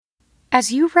As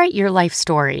you write your life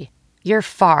story, you're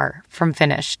far from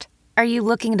finished. Are you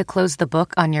looking to close the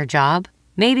book on your job?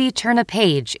 Maybe turn a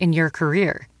page in your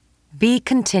career? Be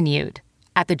continued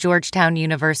at the Georgetown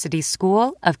University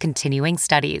School of Continuing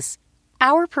Studies.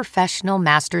 Our professional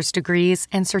master's degrees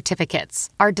and certificates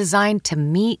are designed to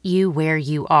meet you where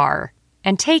you are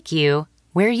and take you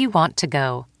where you want to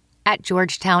go. At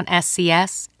Georgetown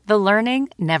SCS, the learning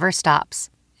never stops,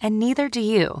 and neither do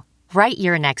you. Write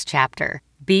your next chapter.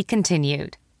 Be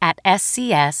continued at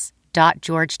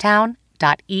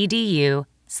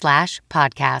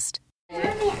scs.georgetown.edu/podcast. Mommy,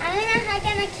 I'm gonna hug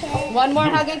and a kiss. One more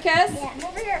hug and kiss? Yeah, I'm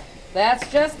over here.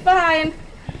 That's just fine.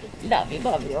 Love you.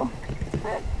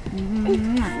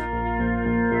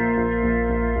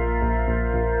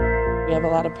 We have a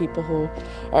lot of people who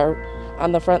are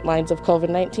on the front lines of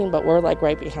COVID-19, but we're like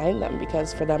right behind them,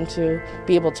 because for them to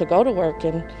be able to go to work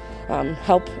and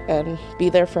help and be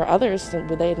there for others,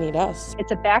 they need us.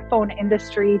 It's a backbone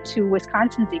industry to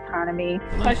Wisconsin's economy.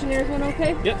 Questionnaires went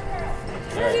okay? Yep.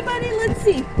 Everybody, let's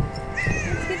see.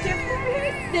 Let's get your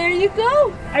forehead. There you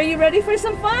go. Are you ready for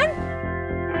some fun?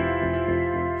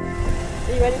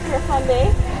 Are you ready for a fun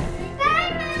day?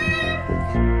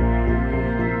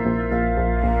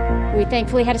 We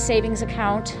thankfully had a savings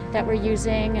account that we're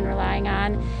using and relying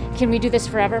on. Can we do this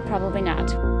forever? Probably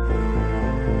not.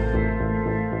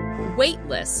 Wait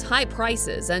lists, high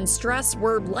prices, and stress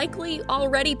were likely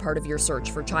already part of your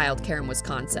search for childcare in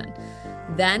Wisconsin.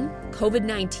 Then,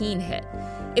 COVID-19 hit.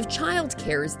 If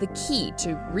childcare is the key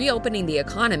to reopening the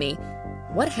economy,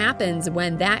 what happens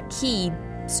when that key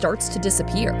starts to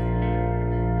disappear?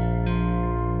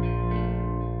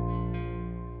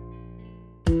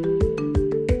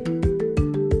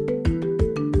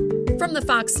 From the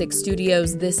Fox 6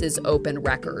 studios, this is Open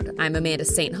Record. I'm Amanda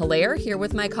St. Hilaire, here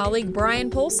with my colleague Brian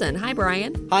Polson. Hi,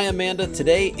 Brian. Hi, Amanda.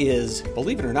 Today is,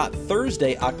 believe it or not,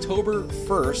 Thursday, October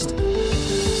 1st.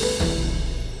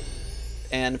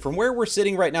 And from where we're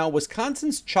sitting right now,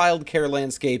 Wisconsin's child care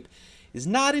landscape is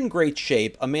not in great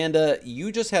shape. Amanda,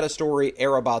 you just had a story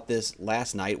air about this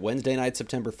last night, Wednesday night,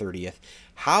 September 30th.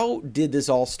 How did this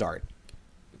all start?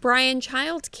 Brian,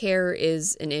 child care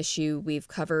is an issue we've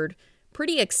covered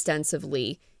pretty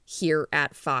extensively here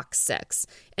at Fox 6.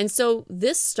 And so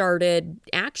this started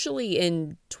actually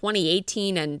in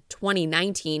 2018 and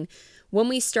 2019 when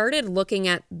we started looking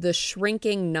at the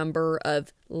shrinking number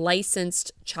of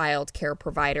licensed child care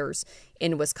providers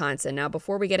in Wisconsin. Now,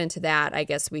 before we get into that, I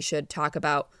guess we should talk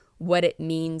about what it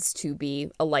means to be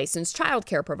a licensed child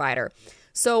care provider.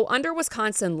 So under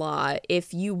Wisconsin law,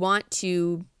 if you want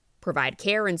to provide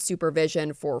care and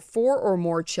supervision for 4 or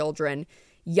more children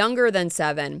younger than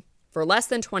 7 for less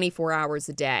than 24 hours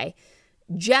a day,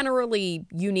 generally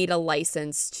you need a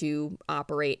license to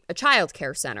operate a child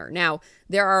care center. Now,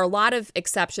 there are a lot of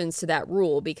exceptions to that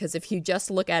rule, because if you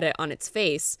just look at it on its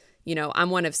face, you know,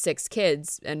 I'm one of 6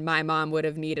 kids and my mom would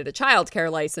have needed a child care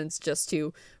license just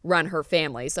to run her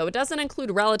family. So it doesn't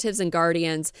include relatives and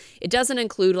guardians. It doesn't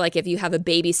include like if you have a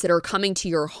babysitter coming to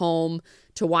your home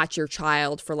to watch your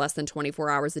child for less than 24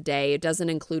 hours a day. It doesn't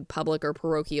include public or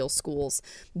parochial schools.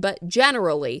 But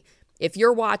generally, if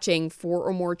you're watching 4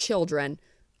 or more children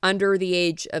under the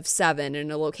age of 7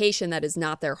 in a location that is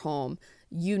not their home,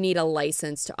 you need a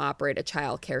license to operate a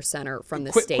child care center from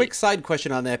the state. Quick side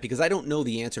question on that, because I don't know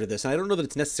the answer to this, and I don't know that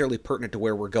it's necessarily pertinent to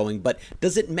where we're going, but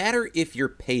does it matter if you're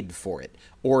paid for it?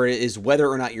 Or is whether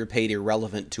or not you're paid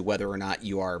irrelevant to whether or not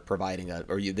you are providing that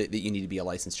you need to be a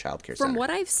licensed child care center? From what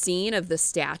I've seen of the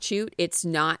statute, it's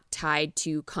not tied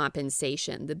to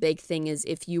compensation. The big thing is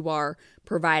if you are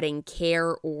providing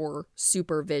care or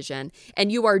supervision, and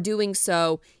you are doing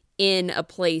so in a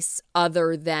place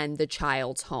other than the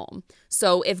child's home.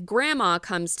 So if grandma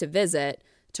comes to visit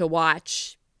to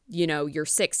watch, you know, your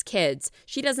 6 kids,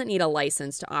 she doesn't need a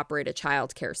license to operate a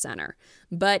child care center.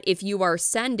 But if you are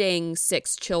sending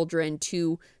 6 children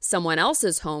to someone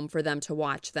else's home for them to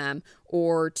watch them,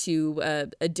 or to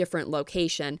a different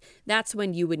location, that's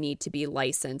when you would need to be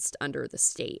licensed under the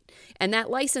state. And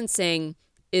that licensing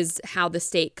is how the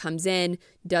state comes in,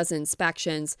 does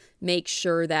inspections, makes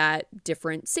sure that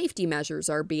different safety measures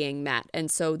are being met.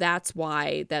 And so that's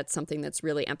why that's something that's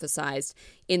really emphasized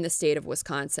in the state of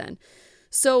Wisconsin.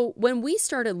 So when we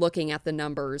started looking at the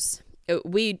numbers,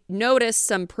 we noticed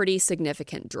some pretty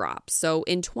significant drops. So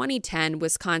in 2010,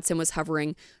 Wisconsin was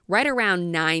hovering right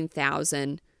around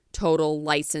 9,000 total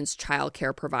licensed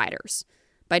childcare providers.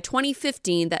 By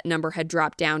 2015, that number had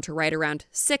dropped down to right around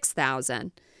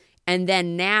 6,000. And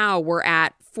then now we're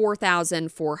at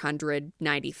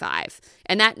 4,495.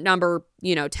 And that number,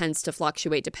 you know, tends to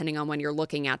fluctuate depending on when you're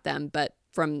looking at them. But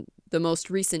from the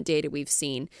most recent data we've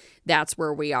seen, that's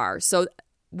where we are. So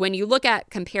when you look at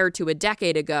compared to a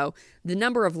decade ago, the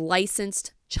number of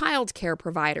licensed childcare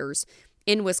providers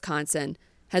in Wisconsin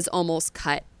has almost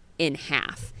cut in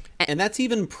half. And that's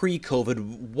even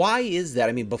pre-COVID. Why is that?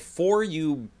 I mean, before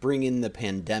you bring in the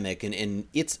pandemic and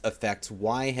its effects,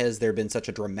 why has there been such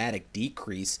a dramatic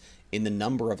decrease in the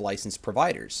number of licensed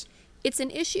providers? It's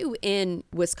an issue in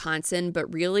Wisconsin,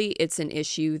 but really it's an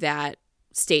issue that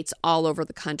states all over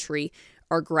the country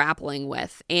are grappling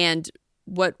with. And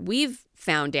what we've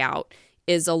found out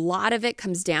is a lot of it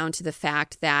comes down to the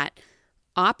fact that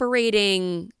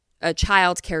operating a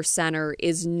child care center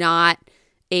is not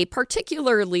a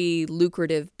particularly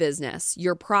lucrative business.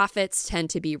 Your profits tend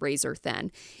to be razor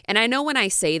thin. And I know when I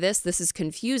say this is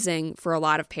confusing for a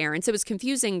lot of parents. It was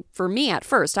confusing for me at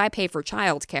first. I pay for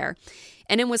childcare.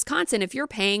 And in Wisconsin, if you're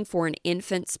paying for an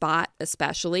infant spot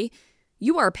especially,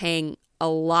 you are paying a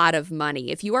lot of money.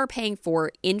 If you are paying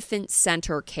for infant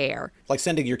center care, like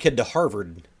sending your kid to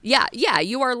Harvard. Yeah,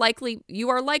 you are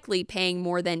likely paying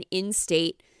more than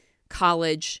in-state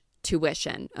college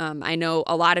tuition. I know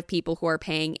a lot of people who are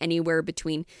paying anywhere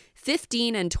between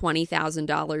 $15,000 and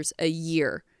 $20,000 a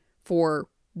year for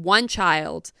one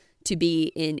child to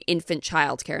be in infant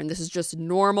childcare. And this is just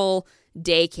normal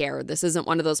daycare. This isn't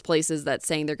one of those places that's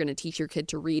saying they're going to teach your kid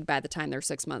to read by the time they're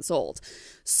 6 months old.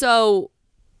 So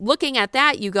looking at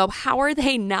that, you go, how are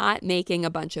they not making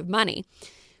a bunch of money?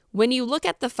 When you look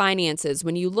at the finances,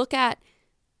 when you look at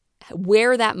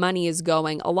where that money is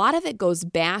going, a lot of it goes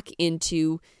back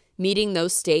into meeting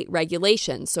those state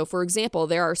regulations. So, for example,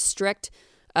 there are strict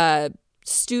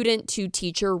student to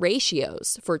teacher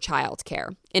ratios for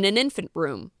childcare. In an infant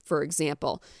room, for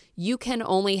example, you can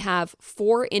only have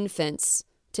 4 infants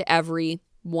to every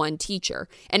 1 teacher.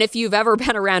 And if you've ever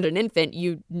been around an infant,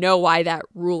 you know why that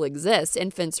rule exists.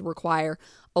 Infants require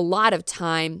a lot of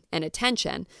time and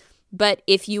attention. But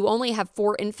if you only have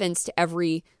 4 infants to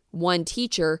every 1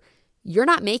 teacher, you're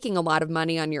not making a lot of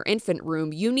money on your infant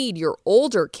room. You need your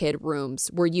older kid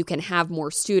rooms where you can have more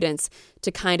students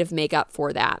to kind of make up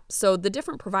for that. So the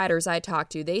different providers I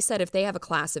talked to, they said if they have a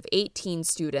class of 18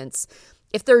 students,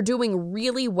 if they're doing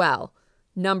really well,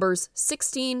 numbers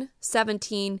 16,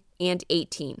 17, and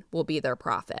 18 will be their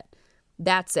profit.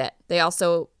 That's it. They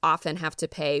also often have to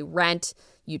pay rent,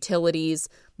 utilities.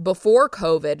 Before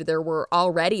COVID, there were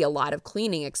already a lot of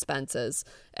cleaning expenses.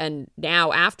 And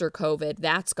now after COVID,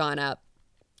 that's gone up.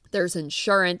 There's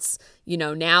insurance.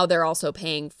 Now they're also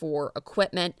paying for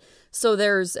equipment. So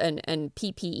there's and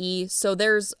PPE. So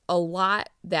there's a lot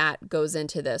that goes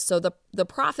into this. So the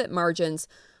profit margins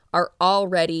are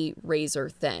already razor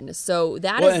thin. So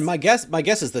that is... And my guess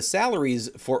is the salaries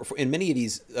for in many of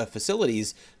these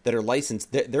facilities that are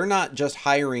licensed, they're not just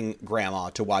hiring grandma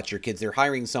to watch your kids. They're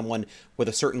hiring someone with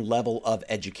a certain level of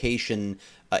education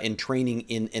and training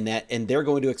in that, and they're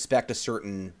going to expect a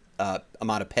certain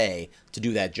amount of pay to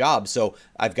do that job. So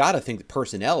I've got to think that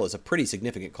personnel is a pretty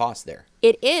significant cost there.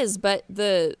 It is, but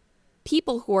the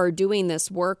people who are doing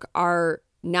this work are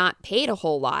not paid a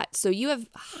whole lot. So you have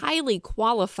highly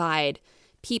qualified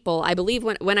people. I believe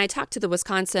when I talked to the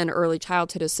Wisconsin Early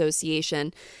Childhood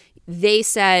Association, they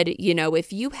said,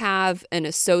 if you have an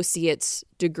associate's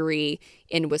degree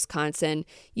in Wisconsin,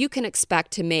 you can expect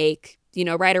to make,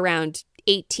 right around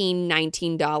 $18,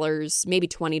 $19, maybe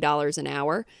 $20 an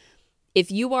hour. If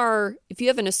you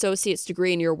have an associate's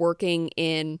degree and you're working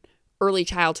in early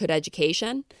childhood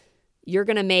education, you're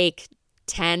going to make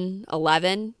 $10,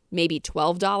 $11, maybe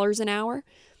 $12 an hour.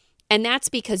 And that's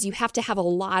because you have to have a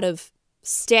lot of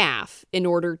staff in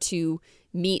order to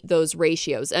meet those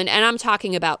ratios. And I'm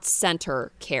talking about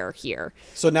center care here.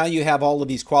 So now you have all of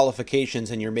these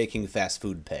qualifications and you're making fast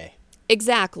food pay.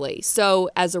 Exactly. So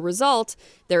as a result,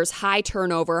 there's high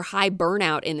turnover, high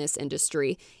burnout in this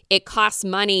industry. It costs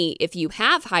money if you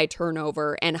have high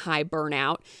turnover and high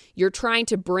burnout. You're trying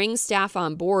to bring staff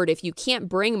on board. If you can't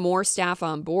bring more staff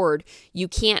on board, you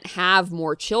can't have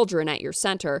more children at your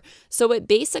center. So it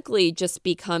basically just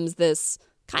becomes this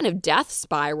kind of death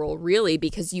spiral, really,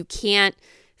 because you can't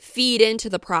feed into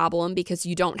the problem because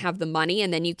you don't have the money,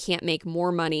 and then you can't make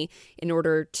more money in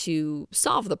order to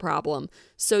solve the problem.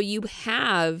 So you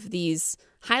have these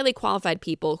highly qualified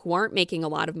people who aren't making a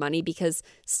lot of money because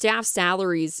staff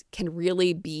salaries can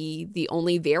really be the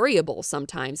only variable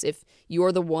sometimes if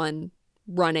you're the one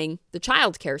running the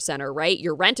child care center, right?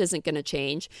 Your rent isn't going to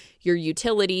change. Your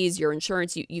utilities, your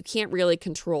insurance, you can't really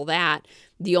control that.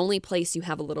 The only place you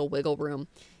have a little wiggle room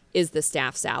is the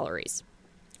staff salaries.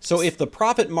 So if the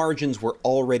profit margins were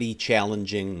already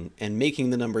challenging and making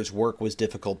the numbers work was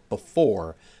difficult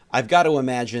before, I've got to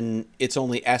imagine it's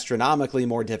only astronomically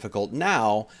more difficult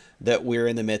now that we're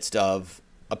in the midst of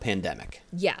a pandemic.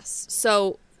 Yes.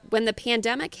 So when the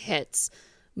pandemic hits,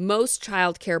 most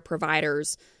childcare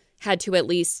providers had to at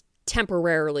least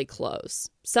temporarily close.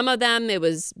 Some of them, it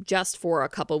was just for a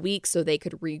couple weeks so they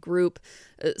could regroup.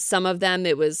 Some of them,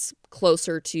 it was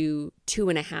closer to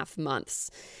 2.5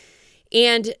 months.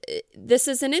 And this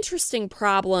is an interesting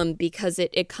problem because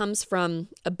it comes from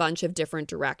a bunch of different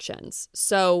directions.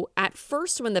 So at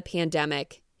first, when the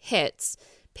pandemic hits,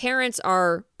 parents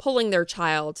are pulling their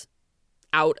child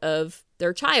out of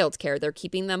their childcare. They're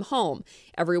keeping them home.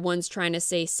 Everyone's trying to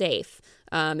stay safe.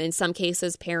 In some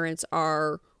cases, parents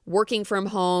are working from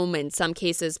home. In some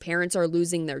cases, parents are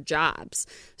losing their jobs.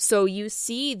 So you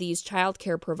see these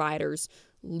childcare providers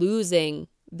losing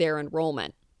their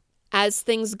enrollment. As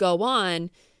things go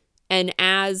on, and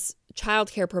as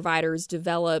childcare providers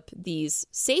develop these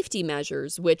safety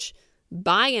measures, which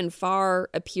by and far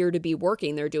appear to be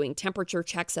working. They're doing temperature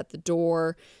checks at the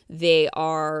door. They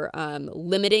are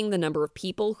limiting the number of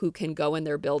people who can go in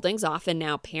their buildings. Often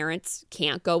now parents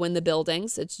can't go in the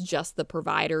buildings. It's just the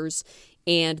providers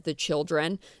and the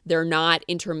children. They're not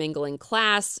intermingling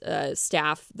class,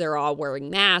 staff. They're all wearing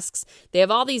masks. They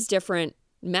have all these different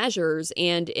measures,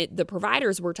 and the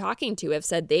providers we're talking to have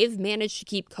said they've managed to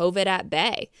keep COVID at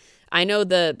bay. I know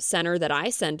the center that I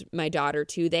send my daughter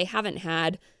to, they haven't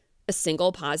had a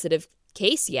single positive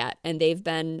case yet, and they've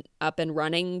been up and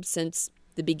running since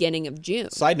the beginning of June.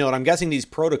 Side note, I'm guessing these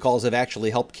protocols have actually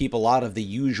helped keep a lot of the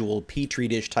usual petri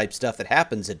dish type stuff that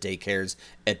happens at daycares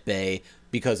at bay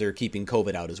because they're keeping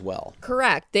COVID out as well.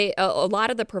 Correct. A lot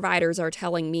of the providers are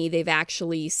telling me they've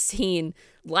actually seen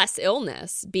less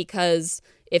illness because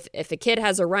if a kid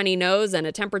has a runny nose and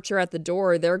a temperature at the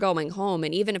door, they're going home.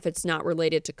 And even if it's not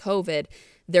related to COVID,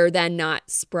 they're then not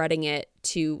spreading it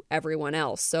to everyone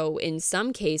else. So in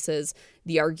some cases,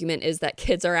 the argument is that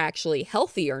kids are actually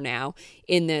healthier now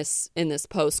in this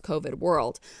post-COVID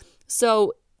world.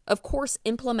 So, of course,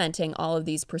 implementing all of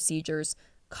these procedures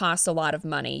costs a lot of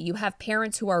money. You have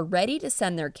parents who are ready to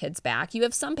send their kids back. You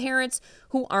have some parents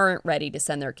who aren't ready to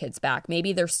send their kids back.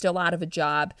 Maybe they're still out of a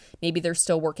job. Maybe they're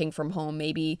still working from home.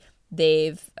 Maybe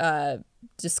they've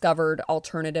discovered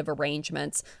alternative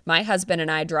arrangements. My husband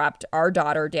and I dropped our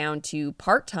daughter down to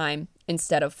part-time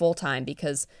instead of full-time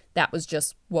because that was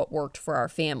just what worked for our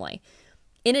family.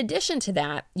 In addition to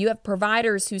that, you have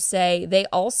providers who say they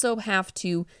also have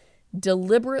to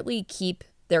deliberately keep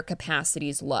their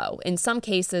capacities low. In some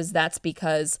cases, that's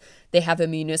because they have a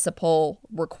municipal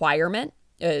requirement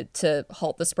to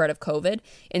halt the spread of COVID.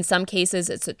 In some cases,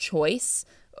 it's a choice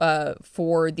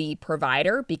for the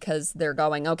provider because they're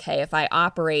going, okay, if I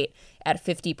operate at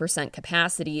 50%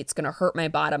 capacity, it's going to hurt my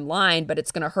bottom line, but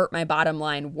it's going to hurt my bottom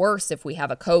line worse if we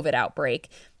have a COVID outbreak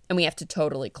and we have to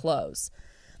totally close.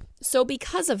 So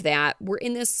because of that, we're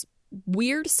in this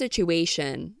weird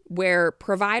situation where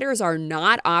providers are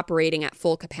not operating at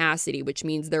full capacity, which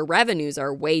means their revenues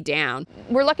are way down.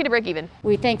 We're lucky to break even.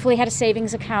 We thankfully had a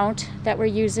savings account that we're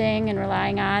using and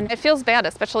relying on. It feels bad,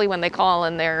 especially when they call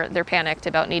and they're panicked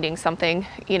about needing something,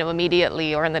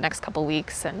 immediately or in the next couple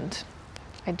weeks, and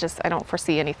I don't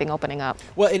foresee anything opening up.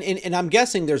 Well, and I'm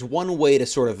guessing there's one way to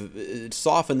sort of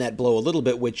soften that blow a little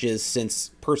bit, which is since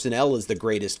personnel is the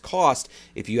greatest cost,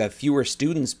 if you have fewer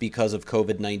students because of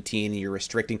COVID-19 and you're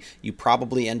restricting, you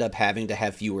probably end up having to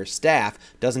have fewer staff.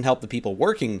 Doesn't help the people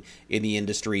working in the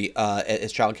industry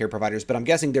as childcare providers, but I'm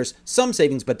guessing there's some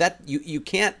savings, but that you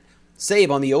can't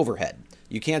save on the overhead.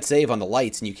 You can't save on the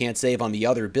lights and you can't save on the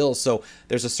other bills. So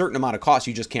there's a certain amount of cost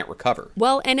you just can't recover.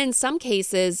 Well, and in some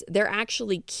cases, they're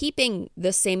actually keeping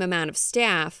the same amount of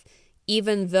staff,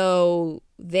 even though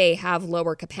they have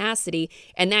lower capacity.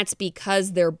 And that's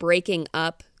because they're breaking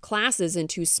up classes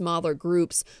into smaller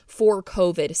groups for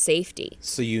COVID safety.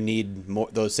 So you need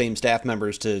those same staff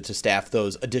members to staff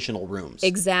those additional rooms.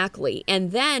 Exactly.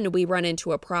 And then we run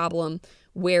into a problem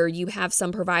where you have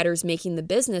some providers making the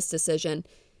business decision,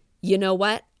 you know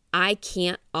what? I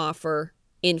can't offer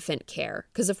infant care.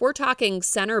 Because if we're talking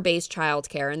center-based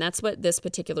childcare, and that's what this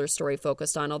particular story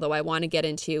focused on, although I want to get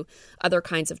into other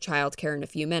kinds of childcare in a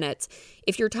few minutes.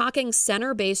 If you're talking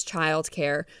center-based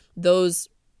childcare, those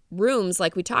rooms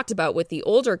like we talked about with the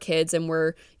older kids and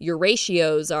where your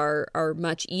ratios are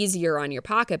much easier on your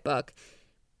pocketbook,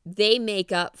 they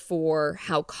make up for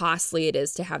how costly it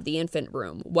is to have the infant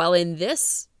room. Well, in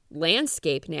this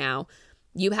landscape now,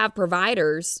 you have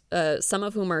providers, some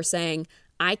of whom are saying,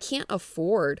 I can't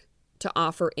afford to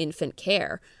offer infant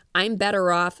care. I'm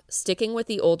better off sticking with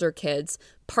the older kids,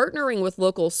 partnering with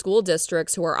local school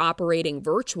districts who are operating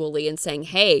virtually and saying,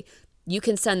 hey, you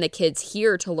can send the kids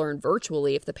here to learn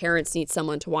virtually if the parents need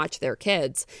someone to watch their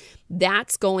kids.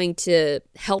 That's going to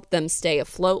help them stay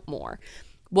afloat more.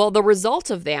 Well, the result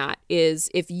of that is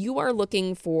if you are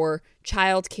looking for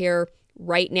childcare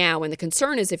right now, and the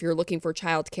concern is if you're looking for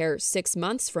childcare 6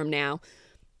 months from now,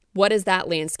 what does that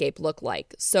landscape look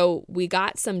like? So we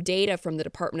got some data from the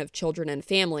Department of Children and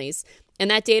Families,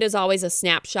 and that data is always a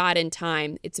snapshot in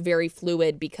time. It's very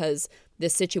fluid because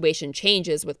this situation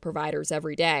changes with providers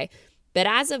every day. But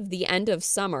as of the end of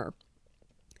summer,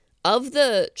 of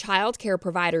the childcare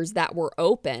providers that were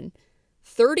open,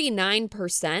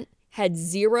 39% had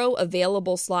 0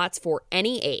 available slots for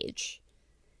any age.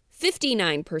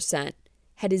 59%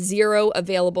 had 0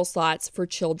 available slots for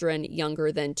children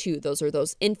younger than 2. Those are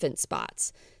those infant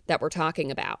spots that we're talking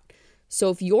about. So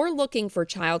if you're looking for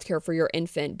childcare for your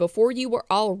infant, before you were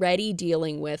already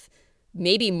dealing with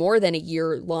maybe more than a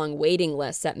year-long waiting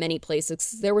list at many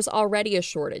places, there was already a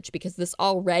shortage because this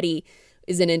already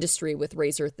is an industry with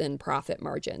razor-thin profit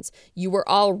margins. You were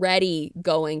already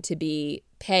going to be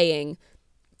paying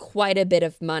quite a bit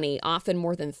of money, often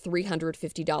more than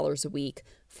 $350 a week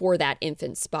for that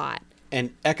infant spot.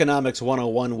 And Economics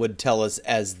 101 would tell us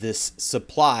as this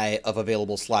supply of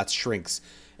available slots shrinks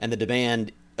and the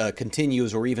demand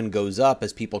continues or even goes up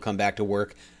as people come back to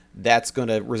work, that's going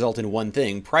to result in one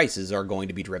thing: prices are going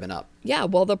to be driven up. Yeah,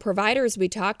 well, the providers we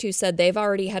talked to said they've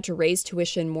already had to raise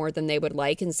tuition more than they would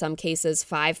like, in some cases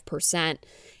 5%,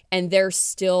 and they're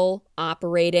still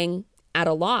operating at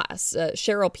a loss.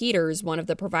 Cheryl Peters, one of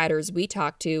the providers we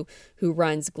talked to who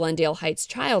runs Glendale Heights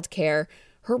Childcare,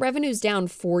 her revenue's down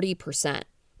 40%.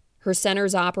 Her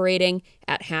center's operating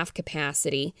at half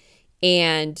capacity,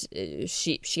 and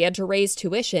she had to raise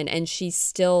tuition, and she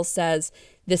still says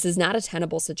this is not a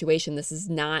tenable situation. This is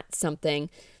not something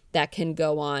that can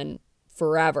go on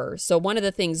forever. So one of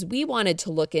the things we wanted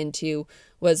to look into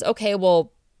was, okay,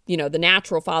 well, you know, the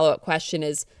natural follow-up question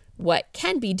is what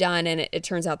can be done, and it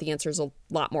turns out the answer is a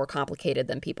lot more complicated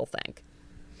than people think.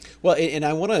 Well, and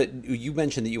I want to, you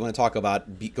mentioned that you want to talk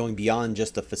about going beyond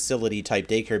just the facility type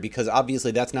daycare, because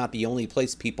obviously that's not the only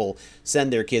place people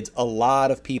send their kids. A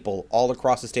lot of people all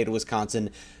across the state of Wisconsin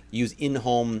use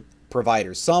in-home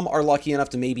providers. Some are lucky enough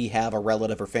to maybe have a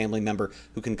relative or family member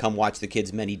who can come watch the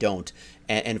kids. Many don't.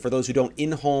 And for those who don't,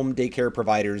 in-home daycare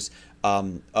providers are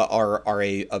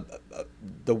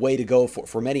the way to go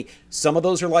for many. Some of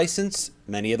those are licensed.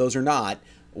 Many of those are not.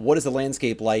 What is the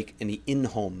landscape like in the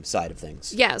in-home side of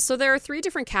things? Yeah, so there are 3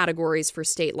 different categories for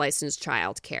state licensed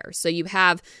childcare. So you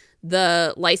have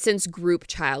the licensed group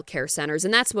childcare centers,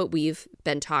 and that's what we've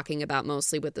been talking about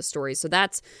mostly with the story. So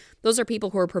those are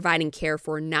people who are providing care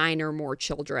for 9 or more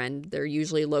children. They're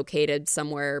usually located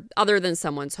somewhere other than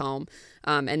someone's home,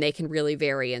 and they can really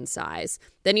vary in size.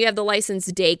 Then you have the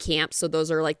licensed day camps. So those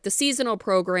are like the seasonal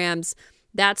programs.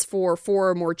 That's for 4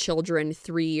 or more children,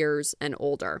 3 years and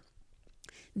older.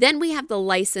 Then we have the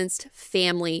licensed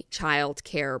family child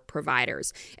care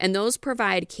providers, and those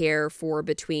provide care for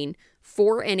between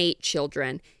 4 and 8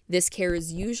 children. This care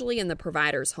is usually in the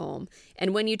provider's home.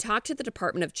 And when you talk to the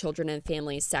Department of Children and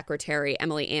Families Secretary,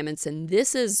 Emily Amundson,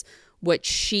 this is what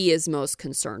she is most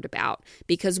concerned about.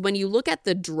 Because when you look at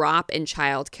the drop in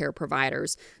child care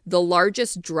providers, the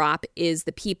largest drop is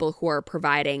the people who are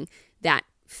providing that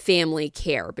family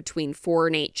care between 4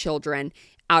 and 8 children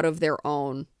out of their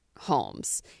own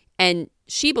homes. And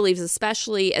she believes,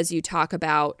 especially as you talk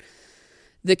about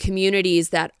the communities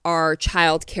that are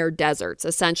childcare deserts,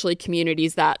 essentially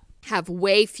communities that have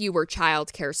way fewer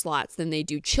childcare slots than they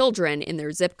do children in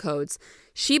their zip codes,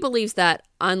 she believes that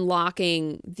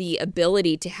unlocking the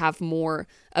ability to have more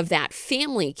of that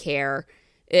family care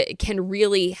can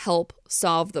really help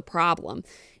solve the problem.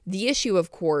 The issue,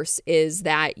 of course, is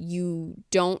that you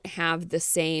don't have the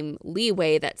same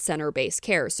leeway that center-based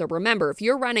care. So remember, if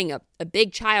you're running a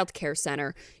big child care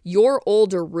center, your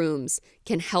older rooms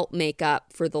can help make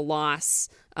up for the loss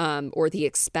or the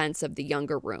expense of the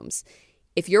younger rooms.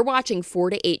 If you're watching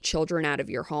 4 to 8 children out of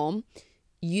your home,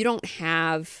 you don't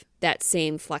have that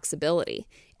same flexibility.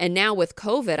 And now with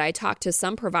COVID, I talked to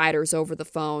some providers over the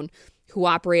phone who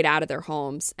operate out of their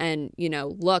homes and, you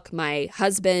know, look, my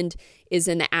husband is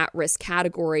in the at-risk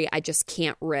category. I just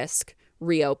can't risk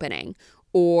reopening.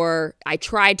 Or I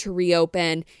tried to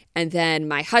reopen and then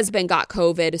my husband got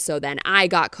COVID. So then I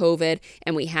got COVID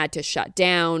and we had to shut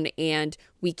down, and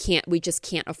we just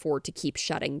can't afford to keep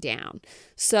shutting down.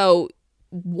 So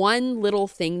one little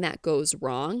thing that goes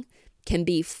wrong can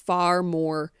be far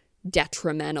more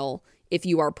detrimental if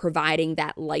you are providing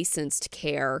that licensed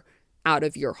care out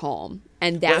of your home.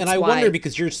 And that's I wonder,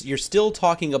 because you're still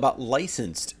talking about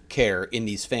licensed care in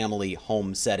these family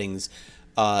home settings.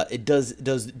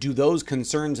 Do those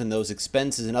concerns and those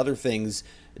expenses and other things,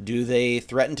 do they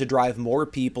threaten to drive more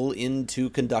people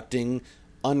into conducting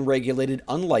unregulated,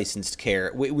 unlicensed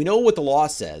care. We know what the law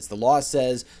says. The law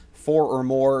says 4 or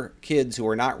more kids who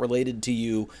are not related to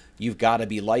you, you've got to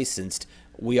be licensed.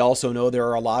 We also know there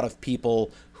are a lot of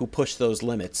people who push those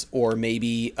limits or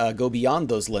maybe go beyond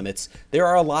those limits. There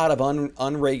are a lot of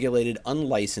unregulated,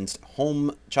 unlicensed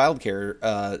home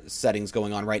childcare settings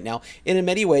going on right now. And in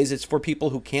many ways, it's for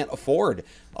people who can't afford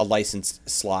a licensed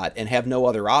slot and have no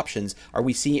other options. Are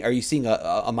you seeing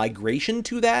a migration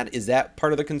to that? Is that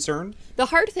part of the concern? The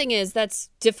hard thing is that's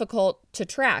difficult to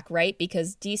track, right?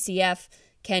 Because DCF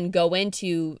can go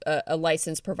into a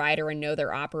licensed provider and know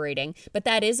they're operating. But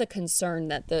that is a concern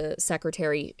that the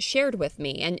secretary shared with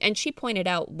me. And she pointed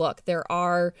out, look, there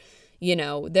are,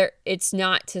 it's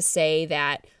not to say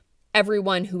that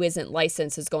everyone who isn't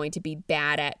licensed is going to be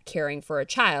bad at caring for a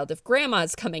child. If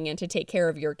grandma's coming in to take care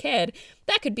of your kid,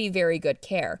 that could be very good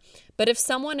care. But if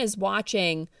someone is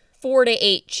watching 4 to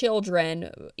 8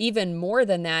 children, even more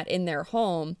than that, in their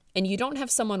home, and you don't have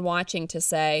someone watching to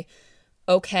say,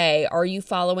 okay, are you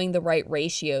following the right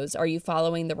ratios? Are you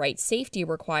following the right safety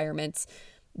requirements?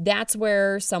 That's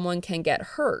where someone can get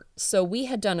hurt. So we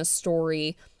had done a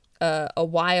story a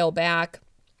while back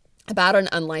about an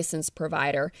unlicensed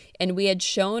provider, and we had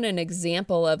shown an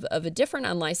example of a different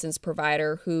unlicensed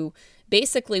provider who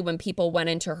basically, when people went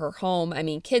into her home,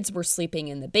 kids were sleeping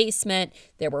in the basement,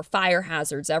 there were fire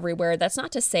hazards everywhere. That's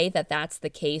not to say that that's the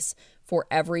case for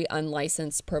every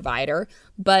unlicensed provider,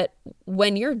 but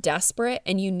when you're desperate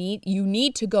and you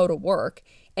need to go to work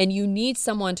and you need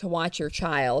someone to watch your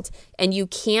child and you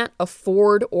can't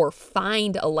afford or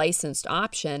find a licensed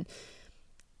option,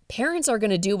 parents are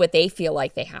going to do what they feel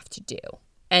like they have to do.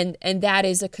 And that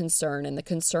is a concern. And the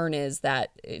concern is that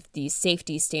if these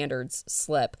safety standards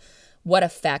slip, what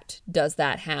effect does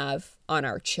that have on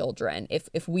our children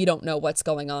if we don't know what's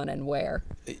going on and where?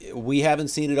 We haven't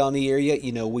seen it on the air yet.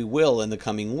 We will in the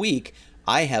coming week.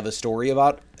 I have a story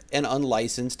about an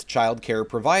unlicensed child care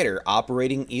provider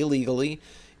operating illegally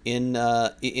in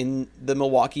the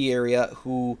Milwaukee area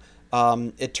who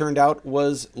it turned out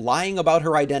was lying about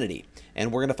her identity.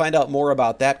 And we're going to find out more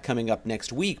about that coming up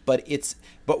next week. But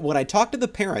when I talked to the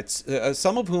parents,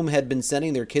 some of whom had been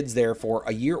sending their kids there for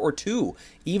a year or two,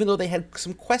 even though they had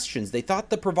some questions, they thought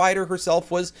the provider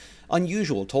herself was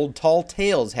unusual, told tall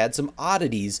tales, had some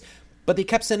oddities, but they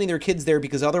kept sending their kids there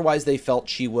because otherwise they felt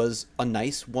she was a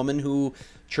nice woman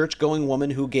church-going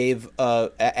woman who gave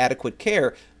adequate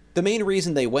care. The main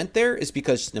reason they went there is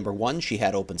because, number one, she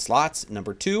had open slots.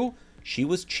 Number two, she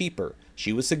was cheaper.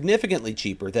 She was significantly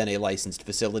cheaper than a licensed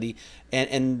facility,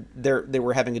 and they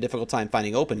were having a difficult time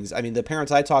finding openings. The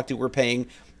parents I talked to were paying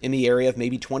in the area of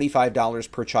maybe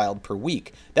 $25 per child per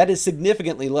week. That is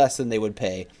significantly less than they would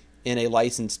pay in a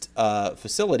licensed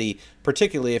facility,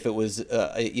 particularly if it was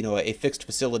a fixed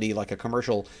facility like a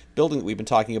commercial building that we've been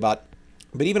talking about.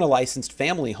 But even a licensed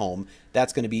family home,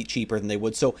 that's going to be cheaper than they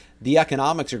would. So the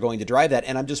economics are going to drive that.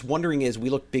 And I'm just wondering, as we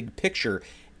look big picture,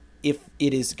 if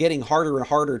it is getting harder and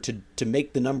harder to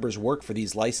make the numbers work for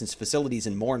these licensed facilities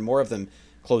and more of them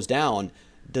close down,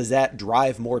 does that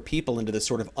drive more people into this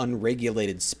sort of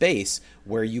unregulated space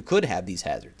where you could have these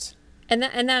hazards? And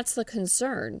that's the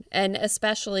concern. And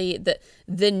especially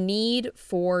the need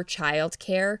for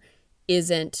childcare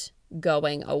isn't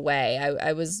going away.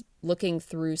 I was looking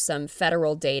through some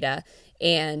federal data,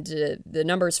 and the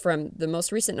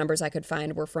most recent numbers I could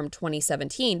find were from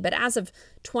 2017. But as of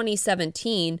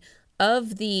 2017,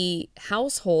 of the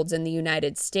households in the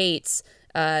United States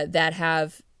that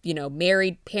have,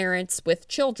 married parents with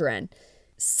children,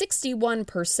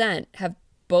 61% have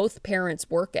both parents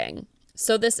working.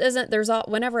 So this isn't,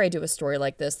 whenever I do a story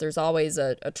like this, there's always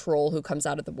a troll who comes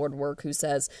out of the woodwork who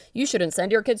says, you shouldn't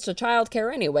send your kids to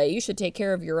childcare anyway. You should take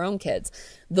care of your own kids.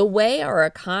 The way our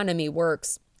economy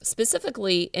works,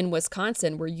 specifically in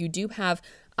Wisconsin, where you do have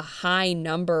a high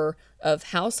number of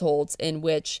households in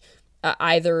which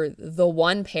either the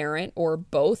one parent or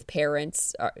both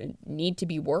parents need to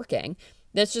be working.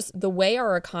 That's just the way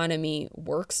our economy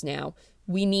works now.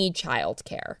 We need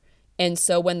childcare. And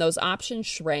so when those options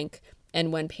shrink,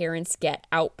 and when parents get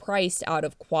outpriced out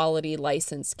of quality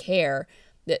licensed care,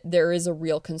 there is a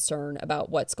real concern about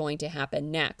what's going to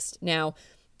happen next. Now,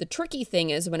 the tricky thing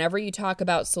is whenever you talk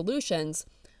about solutions,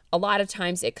 a lot of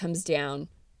times it comes down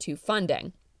to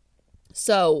funding.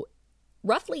 So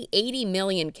roughly 80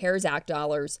 million CARES Act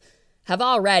dollars have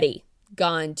already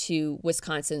gone to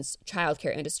Wisconsin's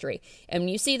childcare industry. And when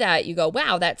you see that, you go,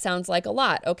 wow, that sounds like a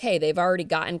lot. Okay, they've already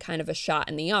gotten kind of a shot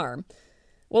in the arm.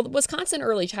 Well, the Wisconsin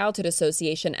Early Childhood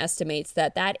Association estimates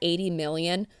that 80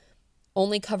 million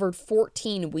only covered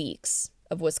 14 weeks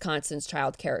of Wisconsin's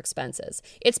child care expenses.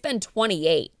 It's been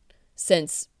 28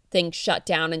 since things shut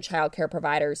down and childcare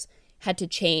providers had to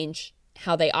change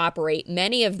how they operate.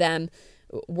 Many of them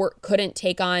couldn't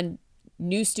take on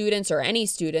new students or any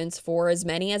students for as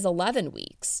many as 11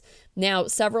 weeks. Now,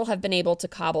 several have been able to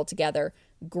cobble together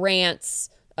grants,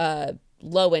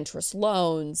 low interest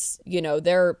loans.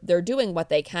 They're doing what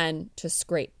they can to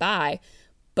scrape by,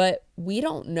 but we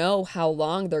don't know how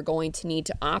long they're going to need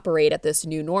to operate at this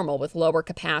new normal with lower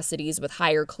capacities, with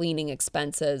higher cleaning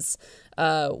expenses,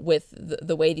 with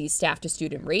the way these staff to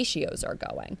student ratios are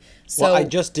going. So well, I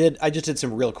just did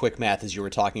some real quick math as you were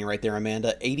talking right there,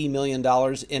 Amanda. $80 million,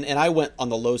 and I went on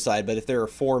the low side, but if there are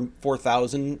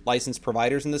 4,000 licensed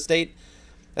providers in the state,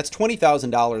 that's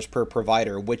 $20,000 per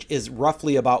provider, which is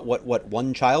roughly about what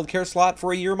one childcare slot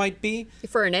for a year might be.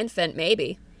 For an infant,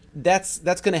 maybe. That's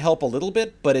going to help a little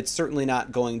bit, but it's certainly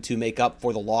not going to make up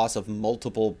for the loss of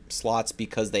multiple slots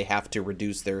because they have to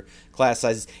reduce their class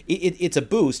sizes. It's a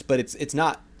boost, but it's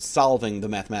not solving the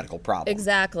mathematical problem.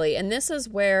 Exactly. And this is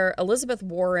where Elizabeth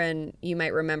Warren, you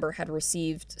might remember, had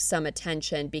received some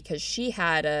attention because she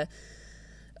had a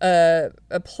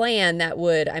plan that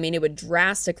would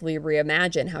drastically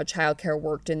reimagine how childcare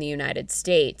worked in the United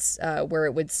States, where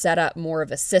it would set up more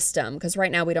of a system. Because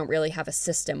right now we don't really have a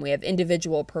system. We have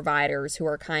individual providers who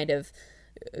are kind of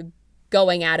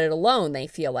going at it alone, they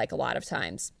feel like a lot of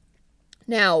times.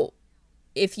 Now,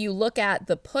 if you look at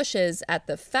the pushes at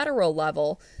the federal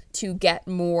level to get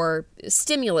more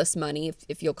stimulus money,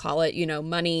 if you'll call it,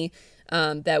 money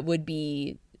that would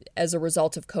be as a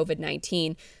result of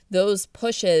COVID-19, those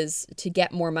pushes to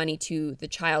get more money to the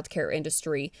childcare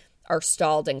industry are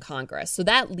stalled in Congress. So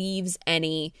that leaves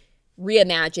any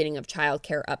reimagining of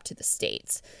childcare up to the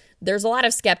states. There's a lot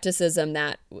of skepticism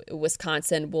that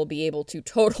Wisconsin will be able to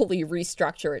totally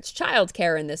restructure its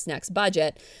childcare in this next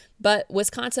budget, but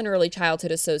Wisconsin Early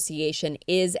Childhood Association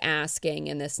is asking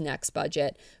in this next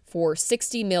budget for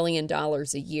 $60 million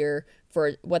a year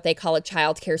for what they call a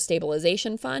child care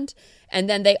stabilization fund. And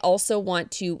then they also want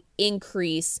to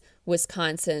increase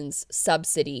Wisconsin's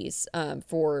subsidies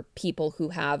for people who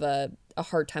have a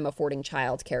hard time affording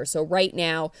child care. So right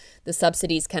now, the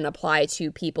subsidies can apply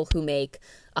to people who make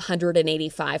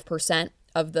 185%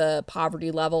 of the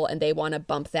poverty level, and they want to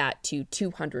bump that to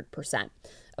 200%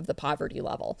 of the poverty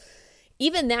level.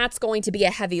 Even that's going to be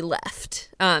a heavy lift.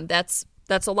 That's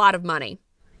a lot of money.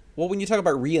 Well, when you talk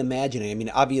about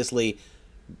reimagining, obviously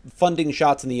funding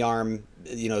shots in the arm,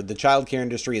 the childcare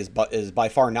industry is by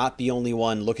far not the only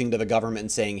one looking to the government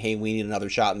and saying, hey, we need another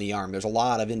shot in the arm. There's a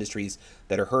lot of industries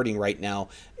that are hurting right now.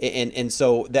 And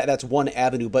so that's one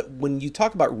avenue. But when you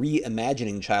talk about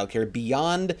reimagining childcare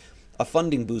beyond a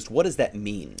funding boost, what does that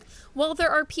mean? Well, there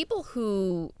are people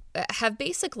who have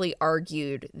basically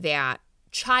argued that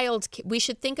we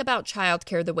should think about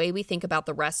childcare the way we think about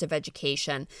the rest of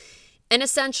education, and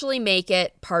essentially make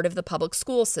it part of the public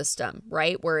school system,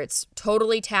 right? Where it's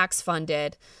totally tax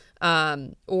funded,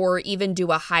 or even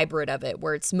do a hybrid of it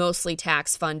where it's mostly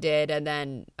tax funded and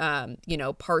then,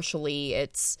 partially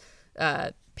it's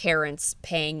parents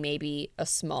paying maybe a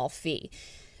small fee.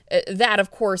 That,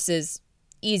 of course, is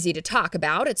easy to talk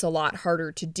about. It's a lot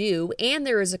harder to do. And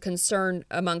there is a concern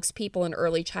amongst people in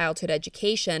early childhood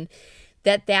education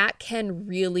that can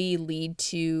really lead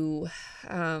to,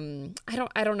 I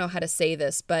don't know how to say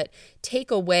this, but take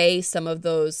away some of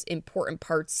those important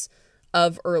parts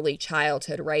of early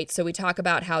childhood, right? So we talk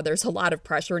about how there's a lot of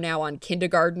pressure now on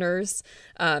kindergartners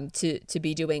to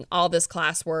be doing all this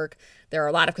classwork. There are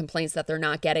a lot of complaints that they're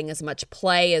not getting as much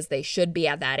play as they should be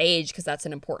at that age, because that's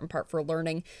an important part for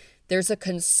learning. There's a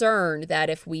concern that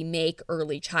if we make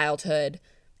early childhood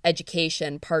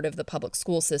education part of the public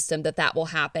school system, that will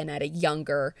happen at a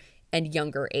younger and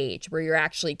younger age, where you're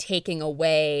actually taking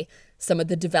away some of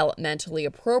the developmentally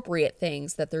appropriate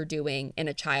things that they're doing in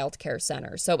a child care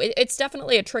center. So it's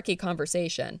definitely a tricky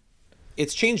conversation.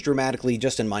 It's changed dramatically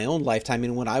just in my own lifetime.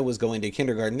 When I was going to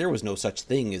kindergarten, there was no such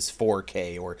thing as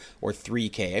 4K or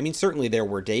 3K. Certainly there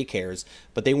were daycares,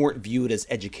 but they weren't viewed as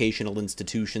educational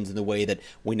institutions in the way that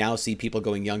we now see people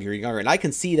going younger and younger. And I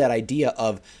can see that idea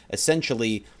of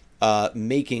essentially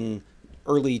making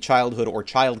early childhood or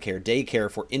childcare, daycare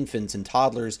for infants and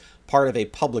toddlers part of a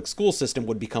public school system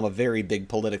would become a very big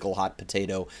political hot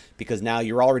potato, because now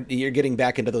you're getting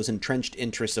back into those entrenched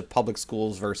interests of public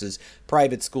schools versus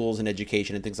private schools and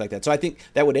education and things like that. So I think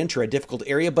that would enter a difficult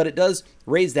area, but it does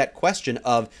raise that question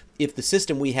of, if the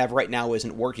system we have right now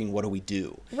isn't working, what do we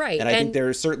do? Right. And I think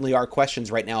there certainly are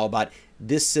questions right now about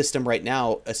this system right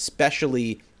now,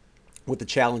 especially with the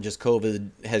challenges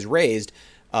COVID has raised.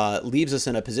 Leaves us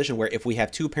in a position where if we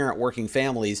have two-parent working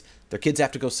families, their kids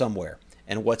have to go somewhere.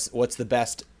 And what's the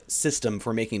best system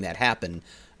for making that happen?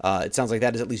 It sounds like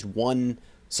that is at least one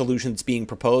solution that's being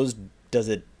proposed, does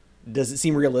it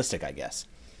seem realistic, I guess?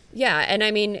 Yeah, and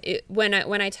I mean, when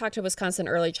I talked to Wisconsin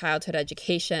Early Childhood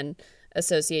Education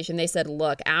Association, they said,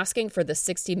 look, asking for the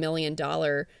 $60 million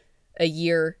a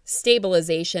year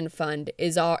stabilization fund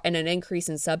and an increase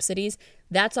in subsidies,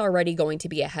 that's already going to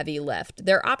be a heavy lift.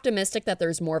 They're optimistic that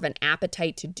there's more of an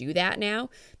appetite to do that now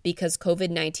because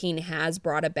COVID-19 has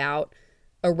brought about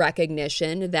a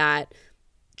recognition that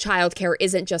childcare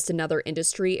isn't just another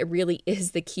industry. It really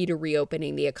is the key to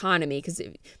reopening the economy because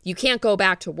you can't go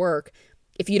back to work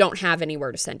if you don't have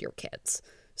anywhere to send your kids.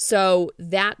 So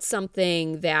that's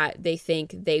something that they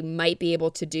think they might be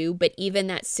able to do. But even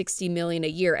that $60 million a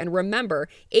year, and remember,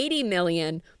 $80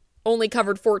 million only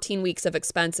covered 14 weeks of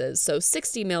expenses. So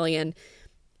 $60 million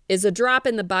is a drop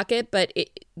in the bucket, but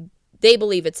they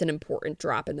believe it's an important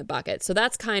drop in the bucket. So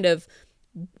that's kind of,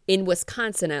 in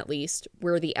Wisconsin at least,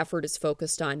 where the effort is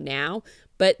focused on now.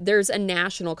 But there's a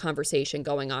national conversation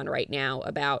going on right now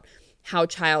about how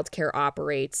childcare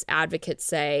operates. Advocates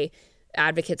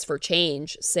for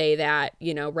change say that,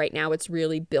 right now it's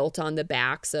really built on the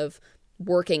backs of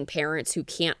working parents who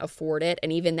can't afford it.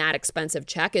 And even that expensive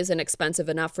check isn't expensive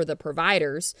enough for the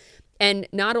providers. And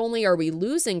not only are we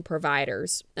losing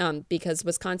providers, because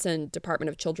Wisconsin Department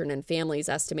of Children and Families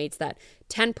estimates that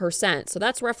 10%, so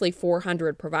that's roughly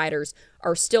 400 providers,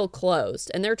 are still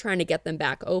closed, and they're trying to get them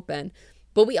back open.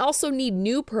 But we also need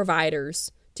new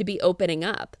providers to be opening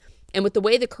up. And with the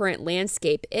way the current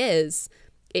landscape is,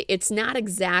 it's not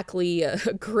exactly a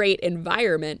great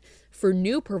environment for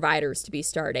new providers to be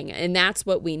starting. And that's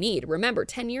what we need. Remember,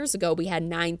 10 years ago, we had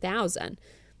 9,000.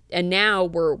 And now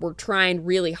we're trying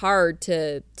really hard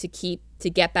to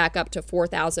get back up to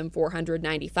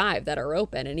 4,495 that are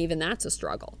open. And even that's a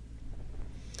struggle.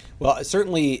 Well,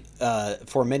 certainly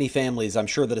for many families, I'm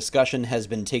sure the discussion has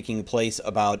been taking place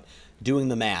about doing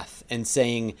the math and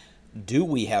saying, do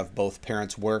we have both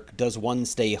parents work? Does one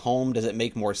stay home? Does it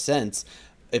make more sense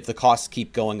if the costs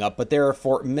keep going up? But there are,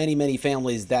 for many, many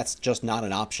families, that's just not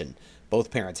an option.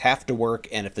 Both parents have to work,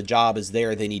 and if the job is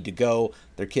there, they need to go.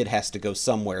 Their kid has to go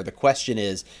somewhere. The question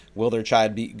is, will their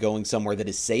child be going somewhere that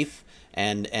is safe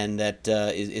and that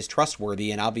is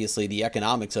trustworthy? And obviously, the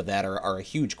economics of that are a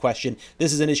huge question.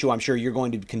 This is an issue I'm sure you're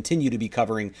going to continue to be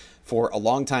covering for a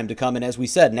long time to come. And as we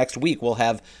said, next week we'll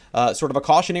have sort of a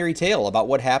cautionary tale about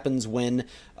what happens when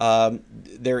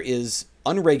there is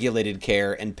unregulated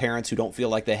care and parents who don't feel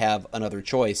like they have another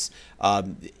choice.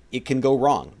 It can go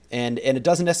wrong. And it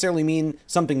doesn't necessarily mean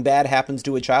something bad happens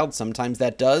to a child. Sometimes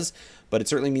that does, but it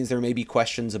certainly means there may be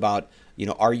questions about,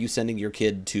 are you sending your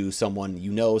kid to someone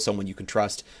someone you can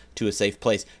trust, to a safe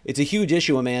place? It's a huge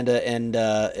issue, Amanda, and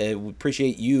we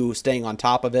appreciate you staying on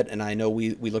top of it. And I know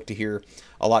we look to hear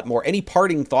a lot more. Any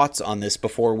parting thoughts on this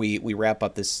before we wrap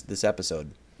up this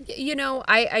episode?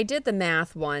 I did the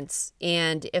math once,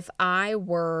 and if I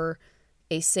were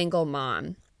a single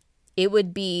mom, it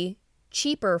would be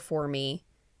cheaper for me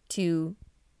to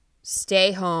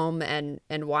stay home and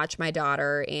watch my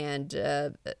daughter and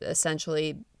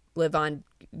essentially live on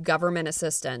government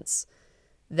assistance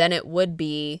than it would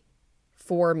be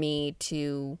for me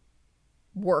to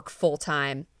work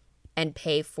full-time and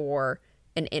pay for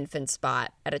an infant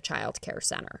spot at a child care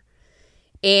center.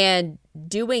 And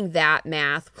doing that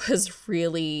math was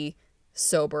really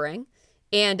sobering.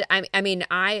 And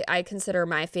I consider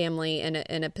my family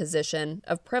in a position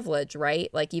of privilege, right?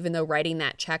 Like, even though writing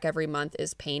that check every month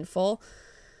is painful,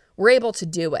 we're able to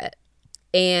do it.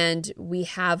 And we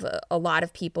have a lot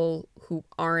of people who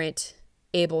aren't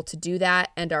able to do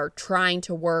that and are trying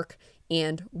to work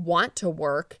and want to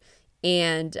work.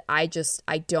 And I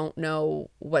don't know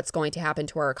what's going to happen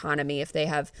to our economy if they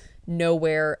have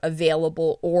nowhere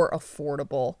available or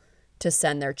affordable to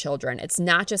send their children. It's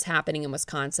not just happening in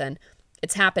Wisconsin.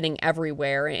 It's happening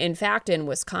everywhere. In fact, in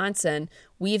Wisconsin,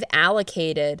 we've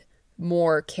allocated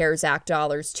more CARES Act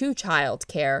dollars to child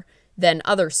care than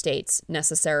other states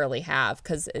necessarily have,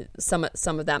 because some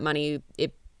of that money,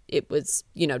 it was,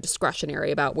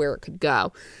 discretionary about where it could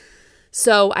go.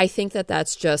 So I think that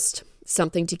that's just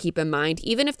something to keep in mind.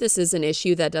 Even if this is an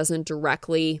issue that doesn't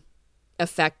directly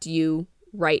affect you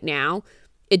right now,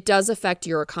 it does affect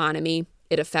your economy.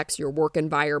 It affects your work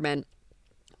environment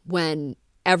when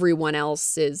everyone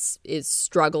else is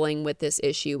struggling with this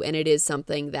issue. And it is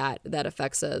something that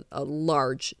affects a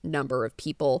large number of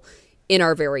people in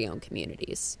our very own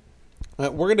communities.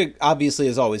 We're going to, obviously,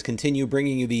 as always, continue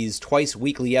bringing you these twice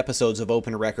weekly episodes of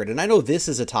Open Record. And I know this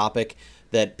is a topic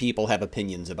that people have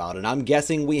opinions about. And I'm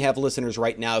guessing we have listeners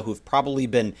right now who've probably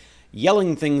been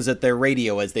yelling things at their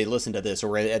radio as they listen to this,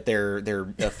 or at their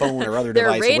phone or other Their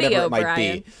device, radio, or whatever it might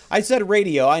Brian. be. I said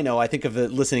radio. I know. I think of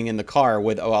it listening in the car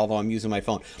although I'm using my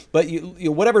phone. But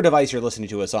you whatever device you're listening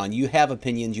to us on, you have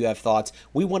opinions, you have thoughts.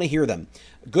 We want to hear them,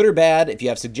 good or bad. If you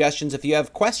have suggestions, if you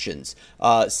have questions,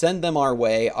 send them our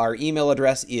way. Our email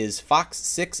address is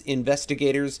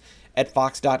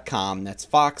fox6investigators@fox.com. That's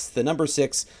Fox, the number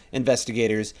 6,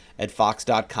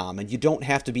 investigators@fox.com. And you don't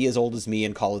have to be as old as me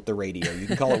and call it the radio. You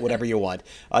can call it whatever you want.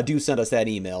 Do send us that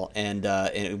email, and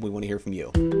we want to hear from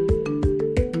you.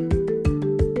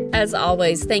 As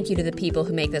always, thank you to the people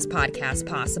who make this podcast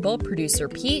possible. Producer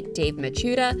Pete, Dave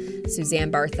Machuda,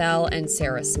 Suzanne Barthel, and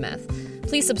Sarah Smith.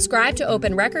 Please subscribe to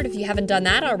Open Record if you haven't done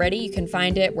that already. You can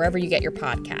find it wherever you get your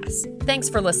podcasts. Thanks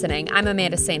for listening. I'm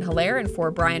Amanda St. Hilaire, and for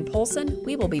Brian Polson,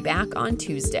 we will be back on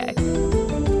Tuesday.